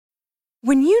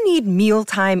When you need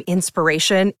mealtime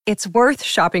inspiration, it's worth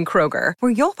shopping Kroger,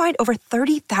 where you'll find over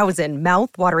 30,000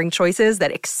 mouth-watering choices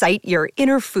that excite your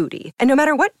inner foodie. And no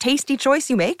matter what tasty choice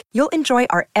you make, you'll enjoy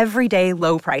our everyday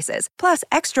low prices, plus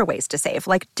extra ways to save,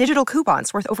 like digital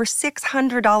coupons worth over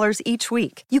 $600 each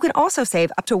week. You can also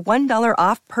save up to $1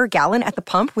 off per gallon at the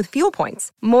pump with fuel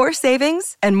points. More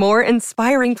savings and more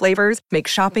inspiring flavors make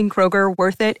shopping Kroger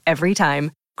worth it every time.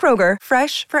 Kroger,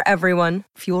 fresh for everyone.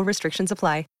 Fuel restrictions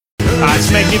apply.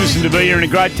 It's magnificent to be here and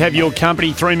great to have your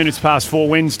company. 3 minutes past 4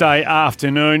 Wednesday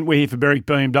afternoon. We're here for Berwick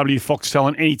BMW, Foxtel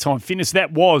and Anytime Fitness.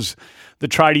 That was the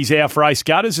Tradies Hour for Ace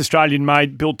Gutters, Australian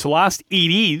made, built to last.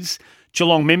 It is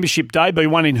Geelong Membership Day. Be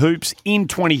one in hoops in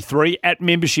 23 at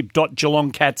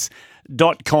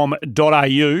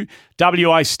membership.geelongcats.com.au.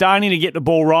 WA starting to get the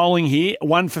ball rolling here.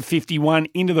 1 for 51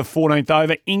 into the 14th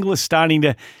over. Inglis starting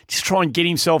to just try and get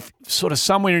himself sort of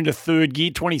somewhere into third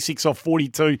gear. 26 off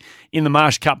 42 in the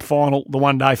Marsh Cup final, the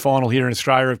one-day final here in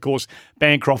Australia. Of course,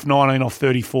 Bancroft 19 off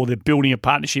 34. They're building a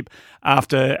partnership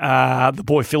after the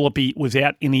boy Philippi was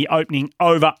out in the opening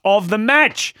over of the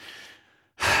match.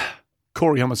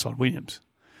 Corey Homicide Williams.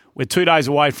 We're 2 days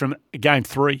away from Game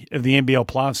 3 of the NBL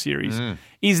Playoff Series.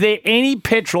 Is there any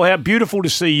petrol? How beautiful to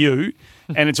see you,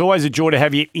 and it's always a joy to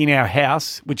have you in our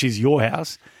house, which is your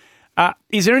house.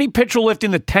 Is there any petrol left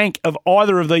in the tank of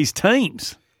either of these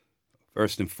teams?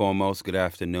 First and foremost, good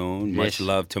afternoon. Yes. Much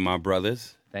love to my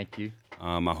brothers. Thank you.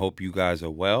 I hope you guys are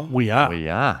well. We are. We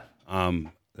are.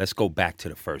 Let's go back to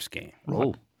the first game.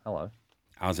 Oh, hello.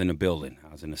 I was in the building.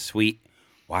 I was in the suite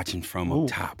watching from up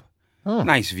top.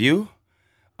 Nice view.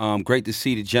 Great to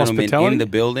see the gentleman Hospitality? in the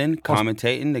building,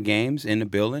 commentating the games in the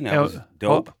building. That was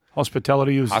dope.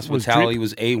 Hospitality was Hospitality drip.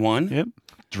 was A1. Yep.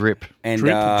 Drip. And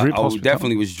Drip hospitality.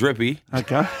 definitely was drippy.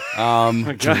 Okay.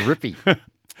 Drippy.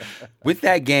 With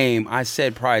that game, I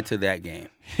said prior to that game,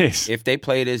 Yes. if they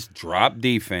play this drop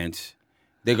defense,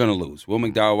 they're going to lose. Will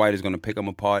McDowell White is going to pick them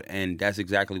apart, and that's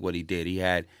exactly what he did.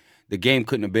 The game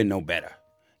couldn't have been no better.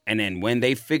 And then when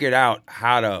they figured out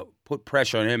how to put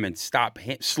pressure on him and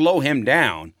slow him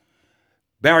down,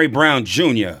 Barry Brown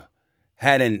Jr.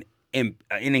 had an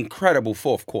incredible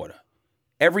fourth quarter.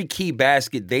 Every key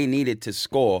basket they needed to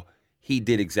score, he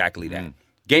did exactly that.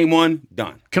 Game 1,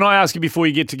 done. Can I ask you before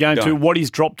you get to Game 2, what is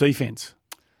drop defense?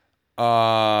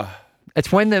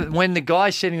 It's when the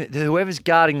guy's whoever's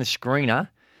guarding the screener.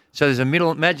 So there's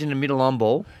imagine a middle on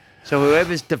ball. So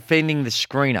whoever's defending the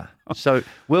screener. So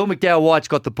Will McDowell White's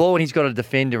got the ball and he's got a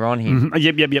defender on him.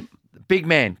 Yep. Big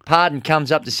man, Pardon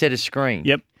comes up to set a screen.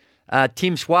 Yep.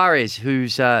 Tim Suarez,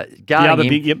 who's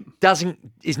guarding him,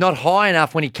 is not high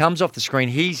enough when he comes off the screen.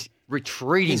 He's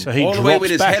retreating. So he all the way drops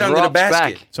with his back. head under the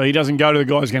basket. Back. So he doesn't go to the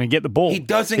guy who's going to get the ball. He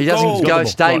doesn't go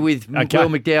stay Right. with Okay. Will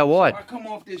McDowell White. I come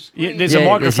off this Yeah, screen. there's a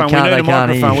microphone. We they need a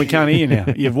can't hear microphone. you. We can't hear you now.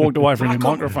 You've walked away from your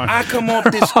microphone. I come off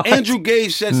this. Andrew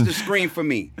Gage sets the screen for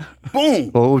me. Boom.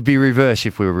 Well, it would be reverse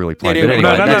if we were really playing. Yeah, But they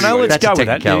anyway, would. No, that's, let's that's go a with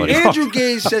that. technicality. Andrew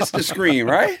Gage sets the screen,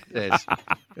 right? Yes.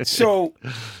 So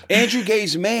Andrew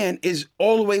Gage's man is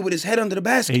all the way with his head under the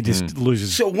basket. He just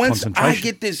loses So once I concentration.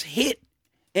 get this hit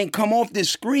and come off this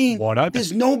screen, Wide open.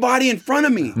 there's nobody in front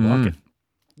of me.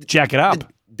 Jack it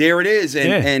up. There it is. And,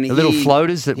 Yeah. and The little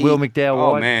floaters that Will McDowell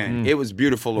Oh, White- man. It was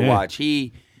beautiful to Yeah. watch.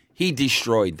 He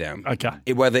destroyed them. Okay.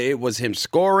 Whether it was him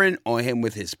scoring or him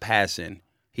with his passing,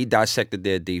 he dissected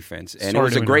their defense. And Sorry it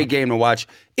was to a great interrupt. game to watch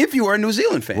if you were a New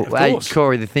Zealand fan. Well, hey, course.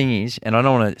 Corey, the thing is, and I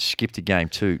don't want to skip to game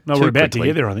 2. No, too we're about to quickly,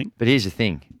 get there, I think. But here's the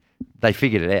thing. They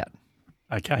figured it out.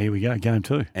 Okay, here we go. Game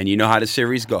 2. And you know how the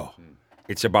series go.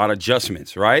 It's about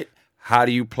adjustments, right? How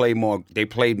do you play more? They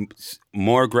played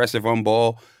more aggressive on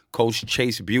ball. Coach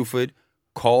Chase Buford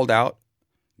called out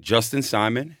Justin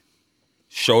Simon,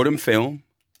 showed him film,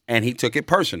 and he took it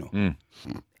personal.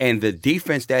 And the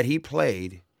defense that he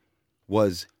played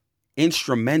was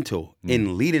instrumental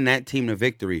in leading that team to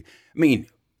victory. I mean,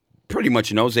 pretty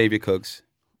much no Xavier Cooks.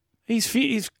 He's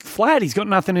flat. He's got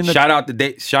nothing in the... Shout out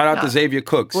to Xavier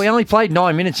Cooks. Well, he only played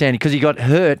 9 minutes, Andy, because he got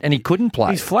hurt and he couldn't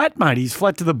play. He's flat, mate. He's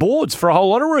flat to the boards for a whole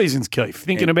lot of reasons, Keith.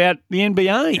 Thinking about the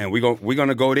NBA. And we're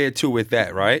gonna go there too with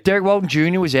that, right? Derek Walton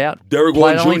Jr. was out. Derek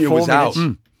Played Walton only Jr. 4 was out.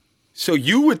 minutes. So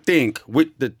you would think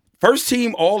with the first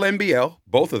team All NBL,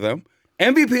 both of them,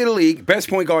 MVP of the league, best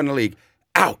point guard in the league,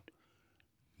 out.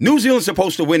 New Zealand's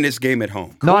supposed to win this game at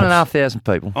home. 9,500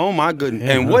 people. Oh my goodness!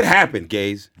 And what happened,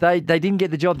 Gaze? They didn't get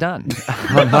the job done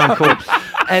on home court.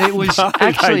 And it was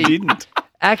They didn't.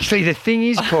 Actually, the thing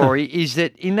is, Corey, is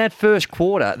that in that first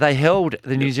quarter, they held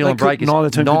the New Zealand Breakers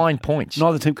 9 points.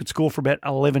 Neither team could score for about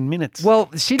 11 minutes. Well,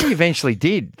 Sydney eventually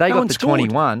did. They No got one the scored.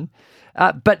 21.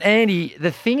 But, Andy, the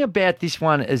thing about this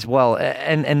one as well,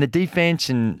 and the defense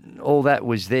and all that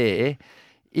was there,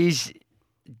 is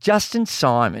Justin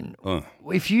Simon,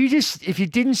 if you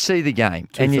didn't see the game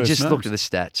and you just looked at the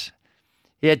stats,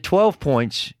 he had 12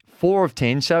 points, 4 of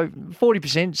 10, so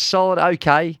 40%, solid,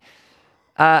 okay.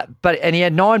 And he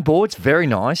had 9 boards, very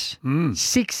nice.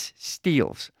 6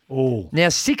 steals. Oh. Now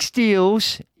 6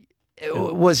 steals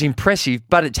was impressive,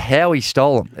 but it's how he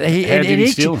stole them. How did he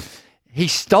steal them? He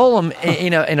stole them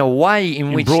in a way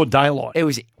in which broad daylight.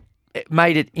 It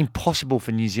made it impossible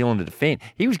for New Zealand to defend.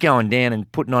 He was going down and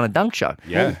putting on a dunk show.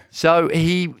 Yeah. So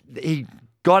he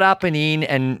got up and in,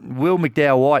 and Will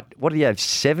McDowell-White, what did he have,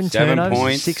 7 turnovers?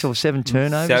 Points. 6 or 7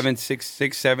 turnovers?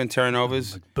 7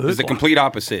 turnovers. It's the complete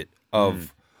opposite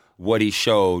of what he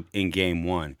showed in game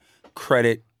 1.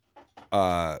 Credit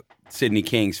Sydney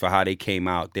Kings for how they came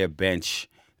out. Their bench,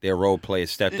 their role players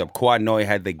stepped up. Kawhi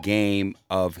had the game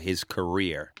of his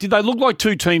career. Did they look like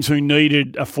two teams who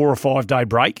needed a 4 or 5 day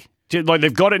break? Like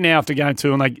they've got it now after game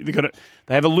 2, and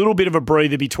they have a little bit of a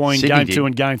breather between Sydney game did. 2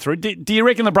 and game 3. Do you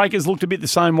reckon the Breakers looked a bit the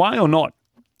same way or not?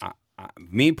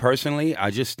 Me personally,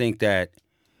 I just think that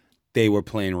they were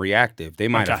playing reactive. They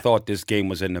might have thought this game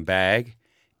was in the bag,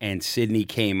 and Sydney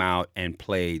came out and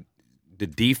played the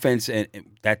defense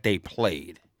that they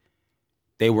played.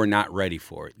 They were not ready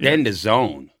for it. Then the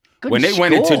zone. When they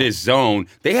went into this zone,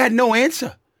 they had no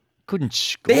answer. Couldn't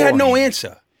score. They had no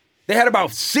answer. They had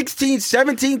about 16,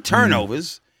 17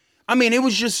 turnovers. I mean, it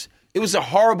was a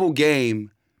horrible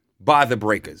game by the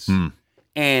Breakers.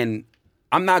 And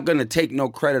I'm not going to take no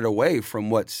credit away from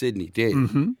what Sydney did.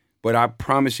 But I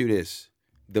promise you this,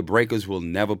 the Breakers will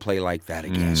never play like that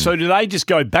again. So do they just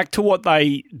go back to what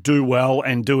they do well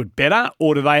and do it better,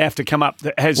 or do they have to come up?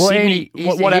 Sydney,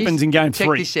 what happens in game 3?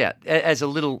 Check this out as a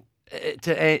little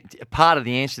part of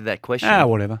the answer to that question.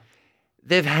 Whatever.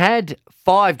 They've had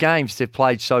 5 games they've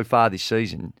played so far this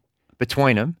season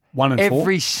between them. 1 and 4.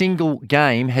 Every single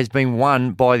game has been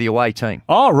won by the away team.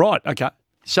 Oh, right. Okay.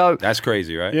 So That's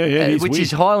crazy, right? Yeah, it is which weird.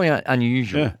 is highly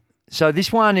unusual. Yeah. So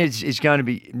this one is going to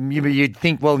be, you'd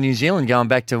think, well, New Zealand going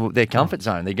back to their comfort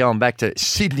zone. They're going back to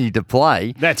Sydney to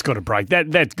play. That's got to break.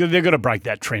 They've got to break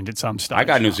that trend at some stage. I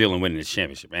got New Zealand winning this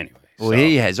championship anyway. Well,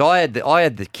 he has. I had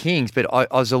the Kings, but I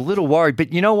was a little worried.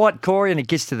 But you know what, Corey, and it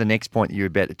gets to the next point that you're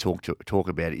about to talk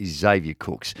about is Xavier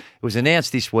Cooks. It was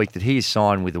announced this week that he is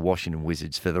signed with the Washington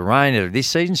Wizards for the remainder of this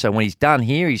season. So when he's done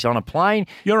here, he's on a plane,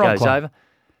 goes over.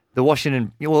 The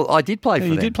Washington. Well, I did play for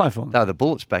them. You did play for them. They were the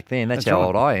Bullets back then. That's how right.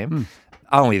 old I am.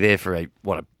 Only there for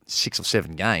 6 or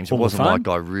 7 games. Hall It wasn't of Fame? like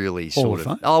I really Hall sort of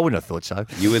of. Fame? I wouldn't have thought so.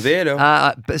 You were there,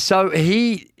 though. But so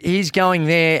he's going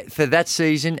there for that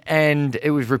season, and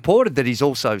it was reported that he's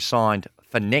also signed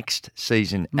for next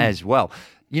season as well.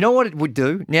 You know what it would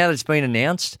do now that it's been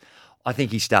announced? I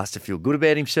think he starts to feel good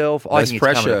about himself. I Less think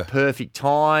it's coming at a pressure. perfect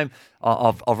time.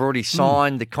 I've already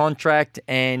signed the contract,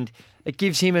 and it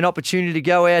gives him an opportunity to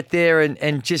go out there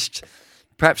and just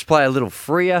perhaps play a little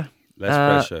freer.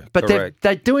 Less pressure. But Correct.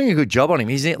 they're doing a good job on him.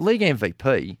 He's a league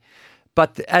MVP.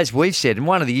 But as we've said, and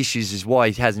one of the issues is why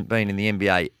he hasn't been in the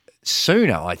NBA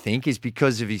sooner, I think, is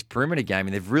because of his perimeter game.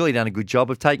 And they've really done a good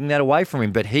job of taking that away from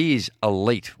him. But he is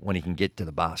elite when he can get to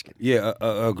the basket. Yeah,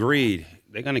 agreed.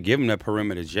 They're going to give him that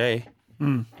perimeter J.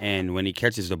 And when he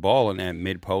catches the ball in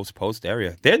that post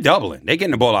area, they're doubling. They're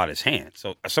getting the ball out of his hand.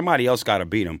 So somebody else got to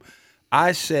beat him.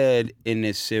 I said in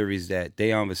this series that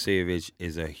Dejan Vasiljevic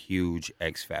is a huge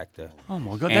X factor. Oh,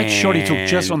 my God. That shot he took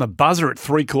just on the buzzer at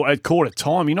quarter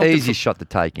time. Easy shot to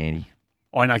take, Andy.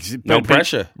 I know. No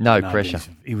pressure. No pressure.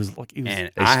 He was And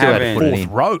They I still had to put it haven't. in. fourth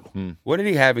row. What did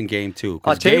he have in game 2? I'll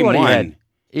Because tell you game what 1, he had.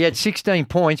 He had 16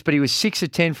 points, but he was 6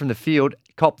 of 10 from the field.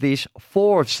 Cop this,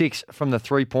 4 of 6 from the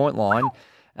 3-point line.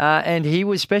 And he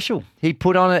was special. He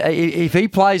put on if he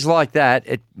plays like that,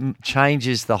 it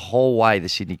changes the whole way the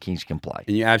Sydney Kings can play.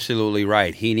 And you're absolutely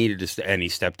right. He needed to, and he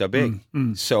stepped up big.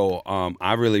 So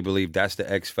I really believe that's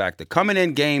the X factor. Coming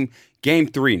in game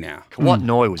 3 now. Kawhi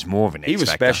Noy was more of an X factor. He was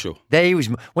special. He was.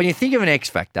 When you think of an X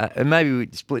factor, and maybe we're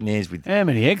splitting hairs with. How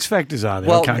many X factors are there?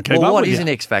 Well, I can't keep up what with is you. an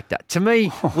X factor? To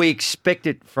me, we expect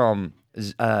it from.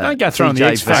 Don't go throwing the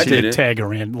DJ X factor did it. tag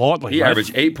around lightly. He mate.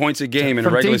 averaged 8 points a game in the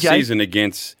From regular DJ? season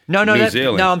against No, New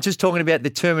Zealand. No, I'm just talking about the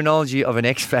terminology of an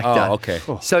X factor. Oh, okay.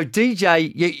 So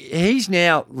DJ, he's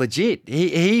now legit.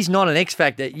 He's not an X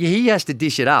factor. He has to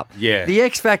dish it up. Yeah. The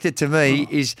X factor to me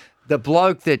is the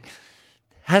bloke that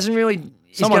hasn't really.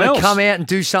 He's Someone going to else. come out and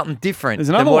do something different There's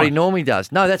than another what he one. normally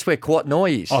does. No, that's where Kawhi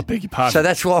Noy is. Oh, I beg your pardon. So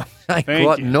that's why Thank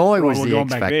Kawhi you. Noy Right, was we're the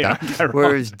going X back there. factor, Okay, right.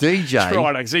 whereas DJ. That's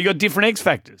right. Okay, so you got different X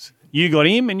factors. You got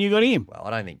him and you got him. Well,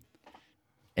 I don't think.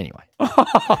 Anyway,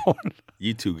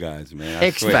 You two guys, man. I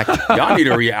X swear. factor. Y'all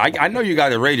need I know you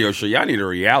got a radio show. Y'all need a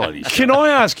reality show. Can I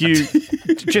ask you,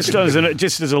 just as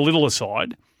a little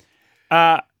aside,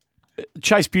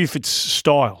 Chase Buford's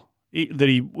style that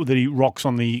he rocks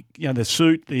on the the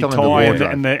suit, the Talking tie,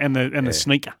 about the and the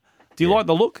sneaker. Do you like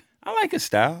the look? I like his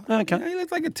style. Okay. He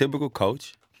looks like a typical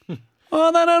coach. Oh,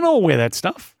 they don't all wear that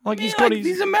stuff. Like he's got his.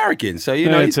 He's American, so it's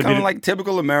he's a kind bit of like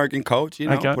typical American coach.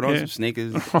 Okay, Put on yeah. some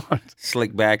sneakers,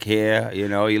 slick back hair.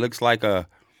 He looks like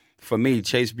for me,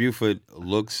 Chase Buford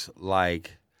looks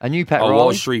like A new Pat a Riley,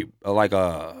 Wall Street, like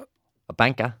a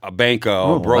banker. banker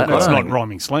or broker. That's I not don't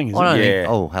rhyming slang, is I don't it? Yeah. think,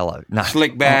 oh, hello. No,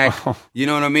 Slick back, you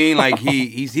know what I mean? Like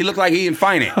he looked like he in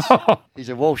finance, he's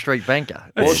a Wall Street banker.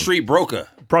 Wall Street broker.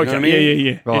 Broken. You know what I mean?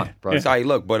 Yeah. Right, right. That's how he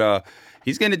looked. But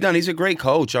he's getting it done. He's a great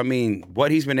coach. I mean,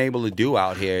 what he's been able to do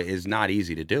out here is not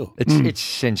easy to do. It's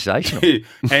sensational.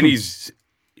 And he's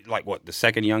like the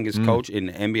second youngest coach in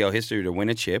NBL history to win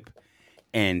a chip.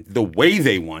 And the way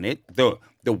they won it, the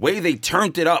way they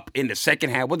turned it up in the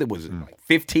second half, what it was, like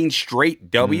 15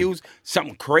 straight W's,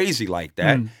 something crazy like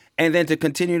that. And then to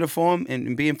continue to form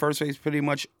and be in first place pretty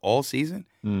much all season,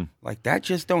 like that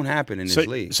just don't happen in this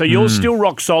league. So you're still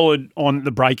rock solid on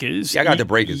the Breakers. Yeah, I got the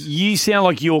Breakers. You sound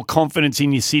like your confidence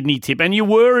in your Sydney tip, and you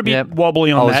were a bit Yep.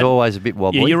 wobbly on I was that. always a bit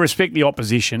wobbly. Yeah, you respect the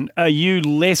opposition. Are you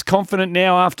less confident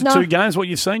now after No. 2 games? What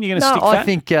you've seen, you're going to No, stick I fat?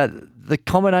 think the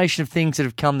combination of things that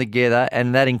have come together,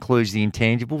 and that includes the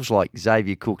intangibles, like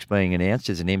Xavier Cooks being announced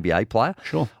as an NBA player.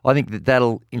 Sure. I think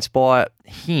that'll inspire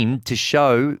him to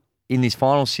show in this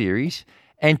final series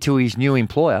and to his new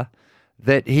employer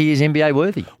that he is NBA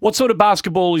worthy. What sort of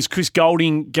basketball is Chris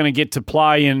Golding going to get to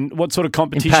play, and what sort of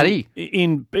competition?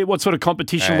 What sort of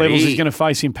competition Paddy. levels is he going to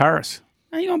face in Paris?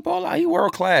 He gonna ball out. He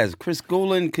world class. Chris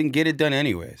Goulin can get it done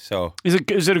anyway. So Is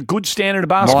it a good standard of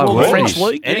basketball in the word. French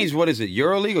league? and he's what is it?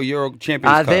 Euroleague or Euro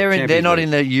Champions Cup? They're not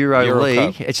in the Euro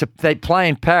League. Cup. They play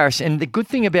in Paris, and the good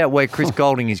thing about where Chris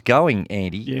Golding is going,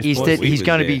 Andy, Yes, is boys. that he's Weaver's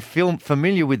going to there. be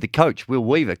familiar with the coach, Will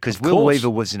Weaver, because Will course. Weaver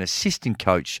was an assistant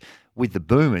coach with the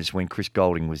Boomers when Chris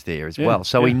Golding was there as Yeah, well.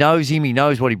 So he yeah. knows him. He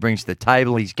knows what he brings to the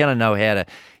table. He's going to know how to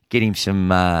get him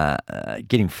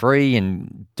get him free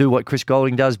and do what Chris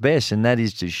Golding does best, and that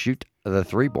is to shoot the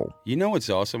 3 ball. You know what's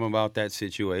awesome about that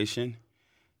situation?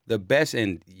 The best,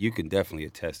 and you can definitely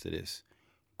attest to this,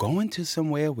 going to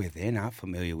somewhere where they're not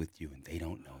familiar with you and they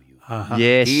don't know you.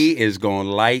 Yes. He is going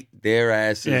to light their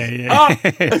asses Yeah.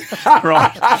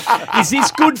 Right. Is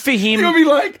this good for him? You're going to be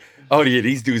like, oh, yeah,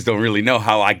 these dudes don't really know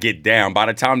how I get down. By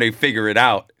the time they figure it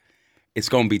out, it's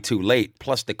going to be too late.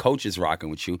 Plus, the coach is rocking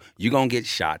with you. You're going to get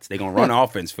shots. They're going to run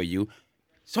offense for you.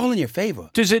 It's all in your favor.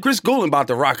 Chris Goulin about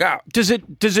to rock out. Does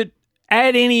it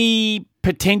add any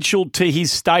potential to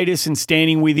his status and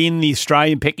standing within the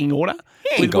Australian pecking order?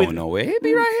 He ain't going nowhere. He'll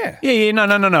be right here. Yeah,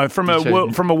 no. From a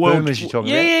world. Boomers you're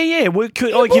talking about? Yeah.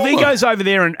 Like if he goes over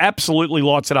there and absolutely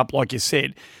lights it up, like you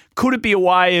said, could it be a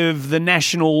way of the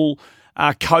national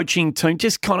coaching team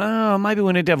just kind of, maybe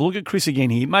we need to have a look at Chris again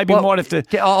here. Maybe we might have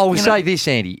to. I will say this,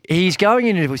 Andy. He's going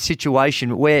into a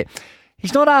situation where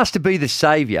he's not asked to be the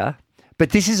saviour,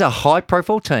 but this is a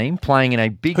high-profile team playing in a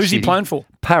big Who's city. he playing for?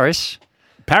 Paris.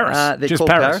 Paris. They're Just called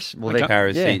Paris. Well, Okay.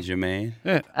 Paris Yeah. Saint-Germain.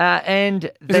 And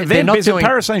Is they're not it doing.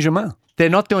 Paris Saint-Germain? They're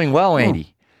not doing well,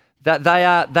 Andy. That they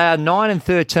are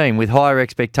 9-13 with higher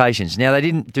expectations. Now they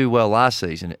didn't do well last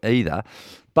season either,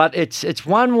 but it's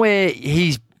one where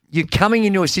you're coming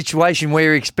into a situation where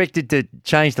you're expected to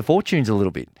change the fortunes a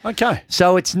little bit. Okay.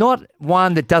 So it's not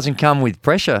one that doesn't come with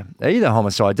pressure either,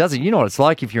 Homicide, does it? You know what it's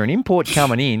like if you're an import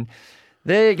coming in,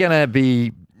 they're going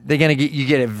to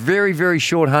get a very, very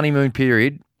short honeymoon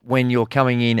period when you're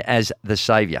coming in as the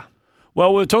saviour.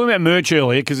 Well, we were talking about merch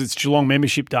earlier because it's Geelong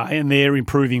Membership Day and they're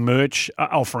improving merch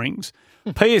offerings.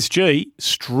 PSG,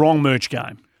 strong merch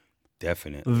game.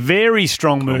 Definitely. Very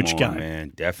strong merch Come on, game.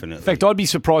 man. Definitely. In fact, I'd be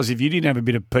surprised if you didn't have a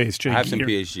bit of PSG I have some gear.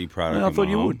 PSG product. No, I in thought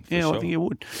my you home, would. for Yeah, sure. I think you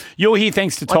would. You're here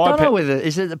thanks to I don't know Type. whether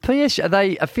is it the PSG? Are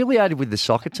they affiliated with the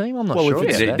soccer team? I'm not Well, if sure.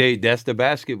 it's- about that. That's the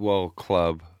basketball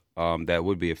club that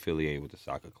would be affiliated with the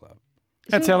soccer club.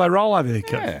 That's how they roll over there,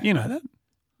 Kev. Yeah. You know that.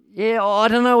 Yeah, I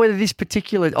don't know whether this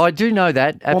particular. I do know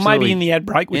that. Absolutely. Well, maybe in the ad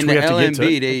break, which in we the have to get to.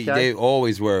 LNB, Okay. they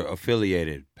always were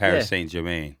affiliated Paris Yeah.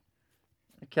 Saint-Germain,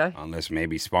 Okay. unless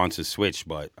maybe sponsors switch.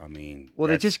 But I mean, Well,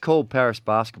 they're that's- just called Paris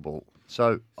Basketball.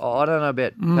 So I don't know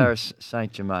about Paris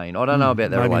Saint Germain. I don't know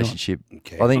about their maybe not. relationship.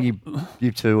 Okay. I think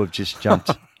you two have just jumped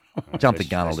the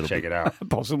gun a let's little check bit. it out.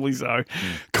 Possibly so.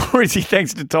 Corey,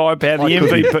 thanks to Tyre Power, the I could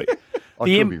be- MVP. I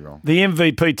the could be wrong. The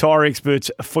MVP tyre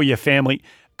experts for your family.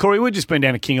 Corey, we've just been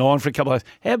down to King Island for a couple of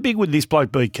days. How big would this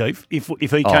bloke be, Keith, if he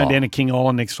came down to King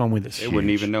Island next time with us? They wouldn't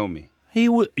even know me. He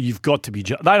would. You've got to be.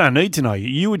 They don't need to know you.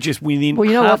 You would just within Well,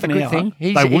 you know half what? an The good hour.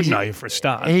 thing, They would know you for a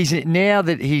start. He's now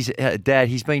that he's dad.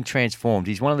 He's been transformed.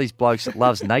 He's one of these blokes that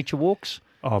loves nature walks.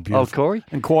 Oh, beautiful. Oh, Corey?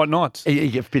 And quiet nights You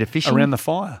get a bit of fishing around the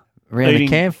fire. around the eating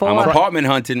campfire. I'm apartment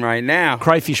hunting right now.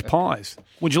 crayfish pies.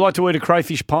 Would you like to eat a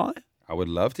crayfish pie? I would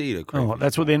love to eat a crayfish. Oh,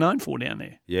 that's what they're known for down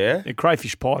there. Yeah? They're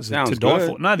crayfish pies Sounds to die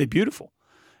good. for. No, they're beautiful.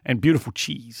 And beautiful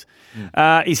cheese.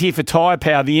 Is here for Tyre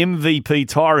Power, the MVP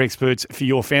tyre experts for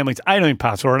your family. It's 18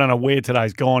 past, or I don't know where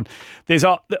today's gone.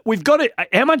 We've got it.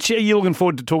 How much are you looking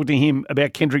forward to talking to him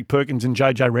about Kendrick Perkins and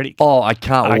JJ Redick? Oh, I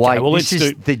can't Okay, wait. well, This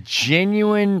is the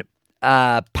genuine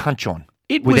punch-on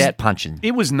without punching.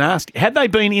 It was nasty. Had they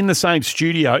been in the same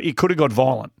studio, it could have got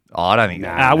violent. Oh, I don't think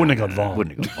I wouldn't have got violent.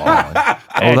 Wouldn't have got violent.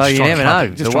 Although just you trying never to pump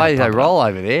know. it. Just The way trying to they pump it roll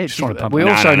over there. Just trying to pump We it.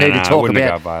 also need to I talk wouldn't have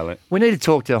got about. violent. We need to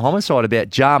talk to Homicide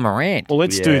about Ja Morant. Well,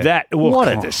 let's Yeah. do that. Well, What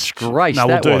a come on. disgrace No,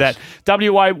 we'll that do was. that.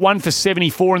 WA 1 for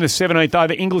 74 in the 17th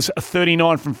over. Inglis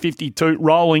 39 from 52,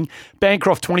 rolling.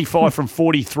 Bancroft 25 from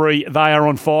 43. They are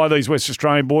on fire, these West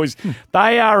Australian boys.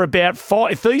 They are about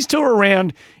 5. If these two are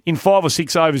around in 5 or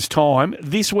 6 overs' time,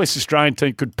 this West Australian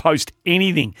team could post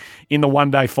anything in the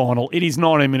one-day final. It is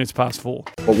 19 minutes past 4.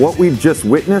 But what we've just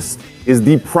witnessed is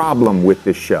the problem with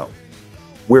this show,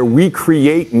 where we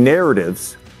create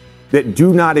narratives that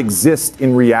do not exist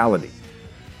in reality.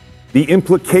 The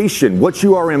implication, what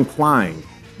you are implying,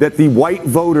 that the white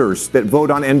voters that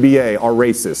vote on NBA are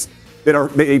racist,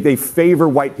 that they favor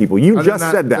white people. You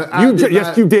just said that.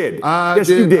 Yes, you did. Yes,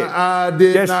 you did.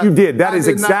 Yes, you did. That is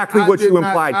exactly what you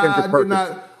implied, Kendrick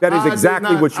Perkins. That is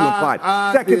exactly what you implied.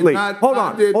 Secondly, hold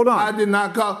on. I did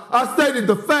not call. I stated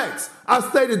the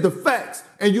facts.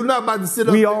 And you're not about to sit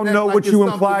up. We all know what you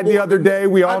implied the other day.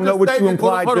 We all know what you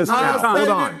implied just now. Hold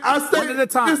on. I stated One at a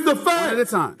time. it's the facts. One at a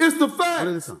time. It's the One at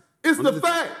a facts. time. It's the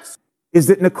facts. Is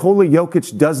that Nikola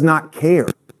Jokic does not care.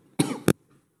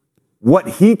 What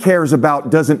he cares about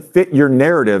doesn't fit your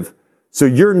narrative. So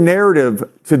your narrative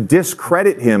to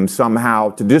discredit him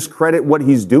somehow, to discredit what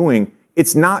he's doing,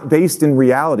 it's not based in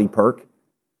reality, Perk.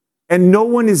 And no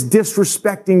one is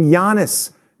disrespecting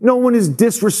Giannis. No one is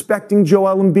disrespecting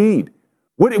Joel Embiid.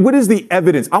 What is the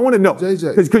evidence? I want to know. Because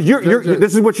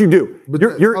this is what you do.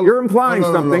 You're implying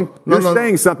something. You're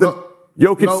saying something.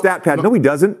 Jokic stat pad. No, he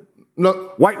doesn't. No,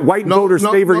 white voters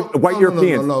favor white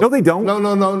Europeans. No, they don't. No.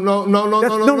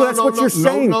 That's what you're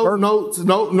saying, Perk. No.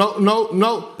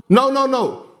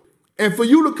 And for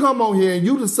you to come on here and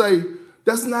you to say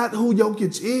that's not who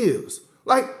Jokic is.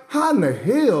 Like, how in the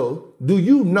hell do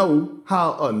you know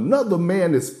how another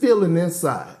man is feeling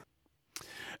inside?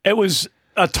 It was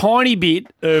a tiny bit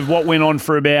of what went on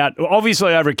for about,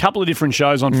 obviously over a couple of different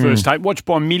shows on First Take, watched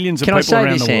by millions of Can I people say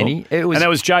around this, the world. Andy? And that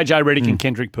was JJ Redick and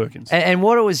Kendrick Perkins. And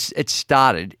what it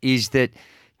started is that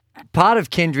part of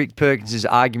Kendrick Perkins'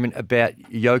 argument about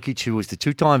Jokic, who was the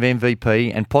 2-time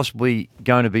MVP and possibly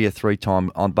going to be a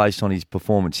 3-time based on his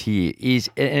performance here, is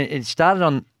it started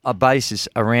on a basis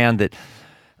around that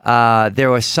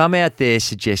there are some out there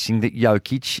suggesting that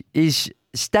Jokic is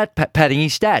padding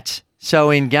his stats.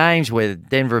 So in games where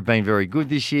Denver have been very good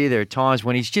this year, there are times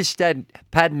when he's just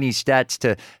padding his stats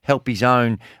to help his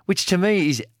own, which to me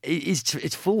is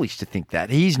it's foolish to think that.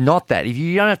 He's not that. If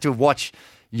you don't have to watch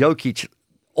Jokic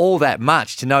all that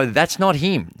much to know that that's not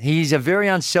him. He's a very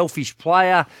unselfish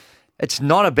player. It's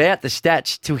not about the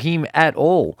stats to him at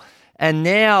all. And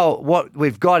now what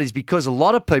we've got is, because a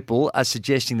lot of people are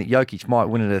suggesting that Jokic might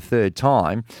win it a third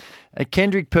time,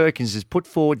 Kendrick Perkins has put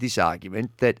forward this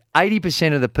argument that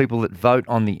 80% of the people that vote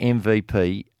on the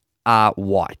MVP are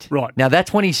white. Right. Now,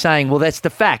 that's when he's saying, well, that's the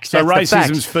facts. So that's the facts.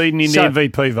 racism's feeding into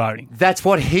MVP voting. That's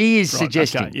what he is Right,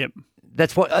 suggesting. okay, yep.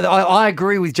 That's what I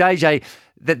agree with JJ.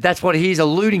 That's what he's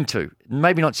alluding to.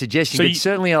 Maybe not suggesting, but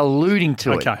certainly alluding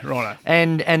to it. Okay, righto.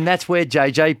 And that's where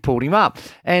JJ pulled him up.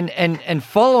 And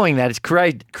following that, it's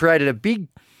created a big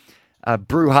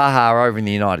brouhaha over in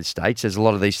the United States, as a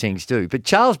lot of these things do. But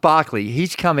Charles Barkley,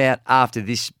 he's come out after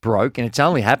this broke, and it's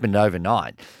only happened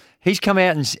overnight. He's come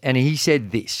out and he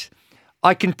said this: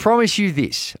 I can promise you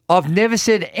this. I've never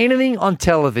said anything on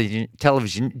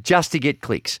television just to get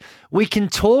clicks. We can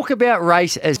talk about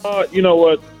race as... You know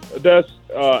what? That's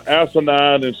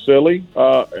asinine and silly.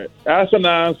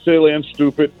 Asinine, silly, and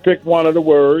stupid. Pick one of the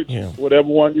words, whatever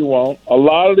one you want. A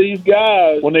lot of these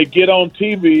guys, when they get on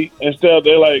TV, instead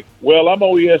they're like, well, I'm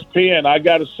on ESPN. I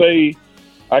got to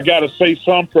say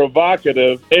something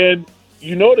provocative. And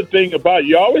you know the thing about it,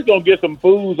 you're always going to get some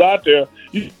fools out there.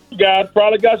 You guys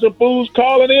probably got some fools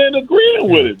calling in agreeing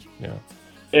with it. Yeah.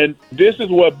 And this is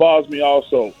what bothers me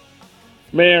also.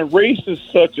 Man, race is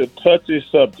such a touchy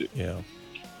subject. Yeah.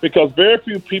 Because very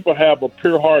few people have a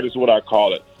pure heart, is what I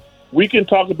call it. We can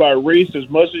talk about race as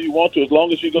much as you want to, as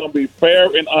long as you're going to be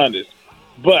fair and honest.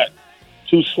 But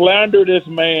to slander this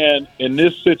man in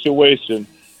this situation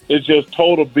is just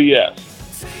total BS.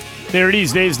 There it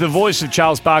is. There's the voice of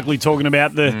Charles Barkley talking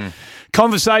about the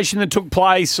conversation that took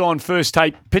place on First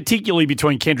Take, particularly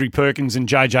between Kendrick Perkins and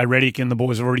JJ Redick, and the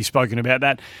boys have already spoken about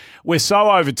that. We're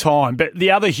so over time. But the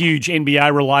other huge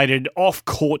NBA-related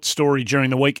off-court story during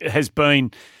the week has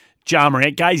been Ja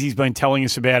Morant. Gazy's been telling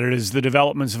us about it as the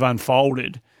developments have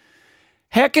unfolded.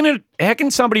 How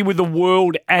can somebody with the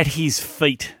world at his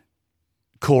feet,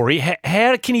 Corey,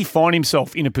 how can he find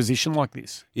himself in a position like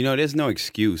this? You know, there's no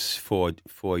excuse for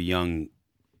a young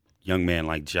man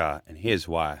like Ja, and here's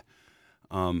why.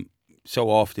 So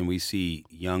often we see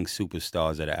young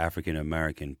superstars that are African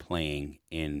American playing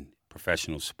in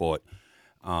professional sport.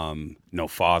 No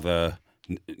father,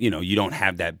 you don't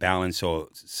have that balance or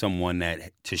someone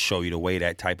that to show you the way,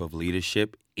 that type of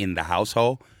leadership in the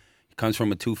household. It comes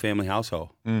from a 2-family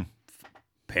household.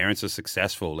 Parents are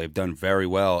successful. They've done very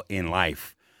well in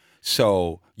life.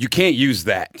 So you can't use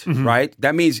that, right?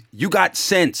 That means you got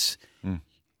sense.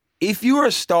 If you're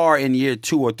a star in year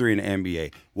 2 or 3 in the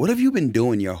NBA, what have you been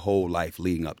doing your whole life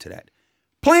leading up to that?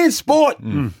 Playing sport.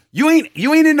 You ain't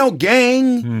in no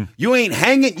gang. You ain't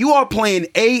hanging. You are playing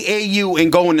AAU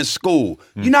and going to school.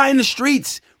 You're not in the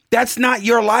streets. That's not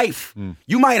your life.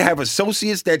 You might have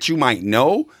associates that you might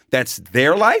know. That's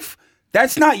their life.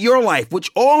 That's not your life,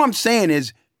 which all I'm saying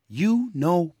is you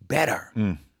know better.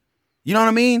 You know what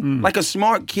I mean? Like a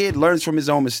smart kid learns from his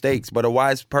own mistakes, but a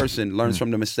wise person learns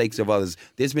from the mistakes of others.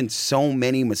 There's been so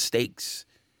many mistakes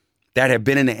that have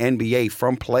been in the NBA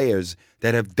from players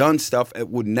that have done stuff that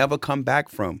would never come back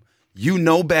from. You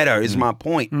know better is my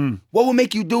point. What will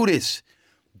make you do this?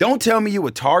 Don't tell me you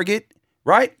a target,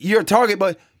 right? You're a target,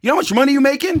 but you know how much money you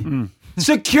making?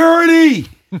 Security.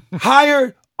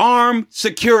 Hire armed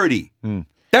security.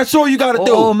 That's all you got to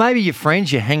do. Or maybe your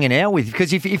friends you're hanging out with.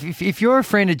 Because if you're a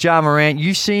friend of Ja Morant,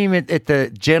 you see him at the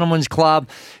gentleman's club,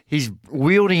 he's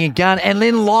wielding a gun and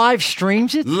then live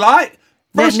streams it.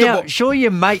 First of all, sure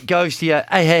your mate goes to you,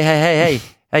 hey,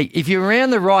 if you're around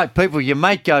the right people, your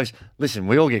mate goes, listen,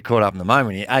 we all get caught up in the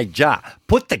moment here. Hey, Ja,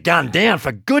 put the gun down,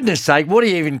 for goodness sake. What are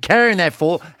you even carrying that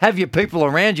for? Have your people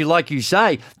around you, like you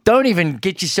say. Don't even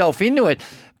get yourself into it.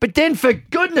 But then, for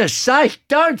goodness sake,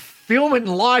 don't film it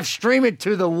and live stream it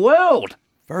to the world.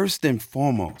 First and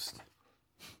foremost,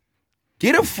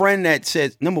 get a friend that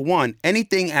says, number one,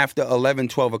 anything after 11,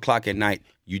 12 o'clock at night,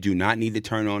 you do not need to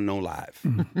turn on no live.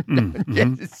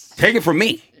 Yes. Take it from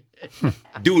me.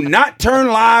 Do not turn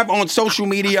live on social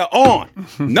media on.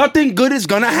 Nothing good is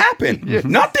going to happen.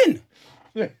 Nothing.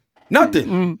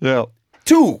 Nothing. Yeah.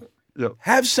 2, Yep.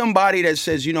 have somebody that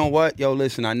says, you know what? Yo,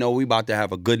 listen, I know we about to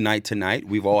have a good night tonight.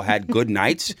 We've all had good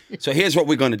nights. So here's what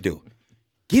we're going to do.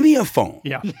 Give me a phone.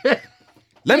 Yeah.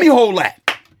 Let me hold that.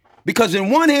 Because in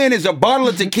one hand is a bottle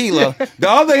of tequila. The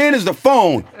other hand is the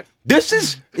phone. This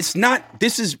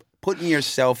is putting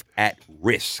yourself at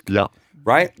risk. Yeah.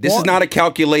 Right? This is not a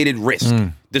calculated risk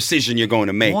decision you're going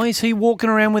to make. Why is he walking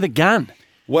around with a gun?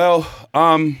 Well,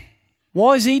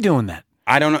 Why is he doing that?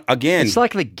 I don't know. Again, It's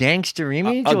like the gangster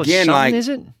image or again, something, like, is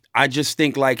it? I just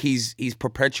think like he's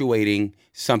perpetuating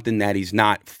something that he's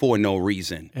not for no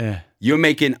reason. Yeah. You're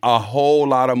making a whole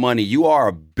lot of money. You are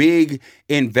a big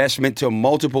investment to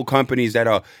multiple companies that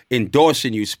are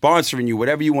endorsing you, sponsoring you,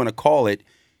 whatever you want to call it.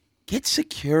 Get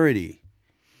security.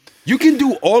 You can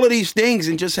do all of these things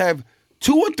and just have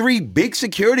 2 or 3 big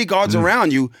security guards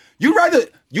around you. You'd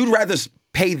rather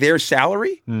pay their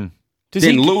salary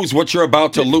than lose what you're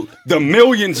about to lose. The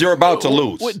millions you're about to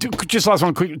lose. Just last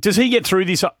one quick. Does he get through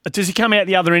this? Does he come out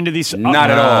the other end of this?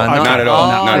 Not at all. Not at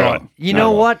all. Not at all. You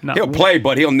know what? He'll play,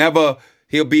 but he'll never.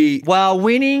 He'll be. Well,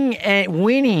 winning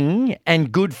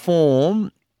and good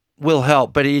form will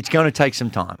help, but it's going to take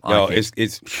some time.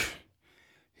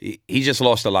 He just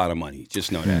lost a lot of money.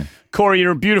 Just know that. Corey,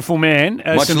 you're a beautiful man.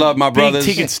 Much some love, my brothers.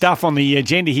 Big ticket stuff on the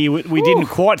agenda here. We didn't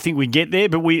quite think we'd get there,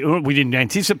 but we didn't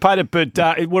anticipate it.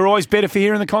 But we're always better for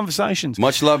hearing the conversations.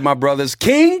 Much love, my brothers.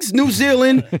 Kings, New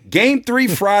Zealand, Game 3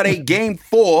 Friday, Game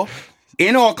 4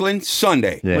 in Auckland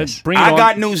Sunday. Yes. I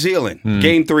got New Zealand,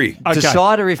 Game 3. Okay.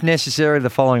 Decider, if necessary, the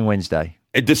following Wednesday.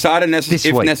 Decided This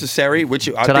if week. necessary, which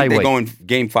I Today think they're week. going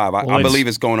Game 5. I believe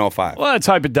it's going all 5. Well, let's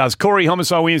hope it does. Corey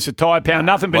Homicide wins for Tyre Power.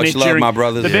 Nothing but Much net love, cheering. my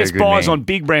brothers. The Yeah, best good buys man. on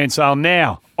big brand sale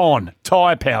now on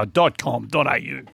tyrepower.com.au.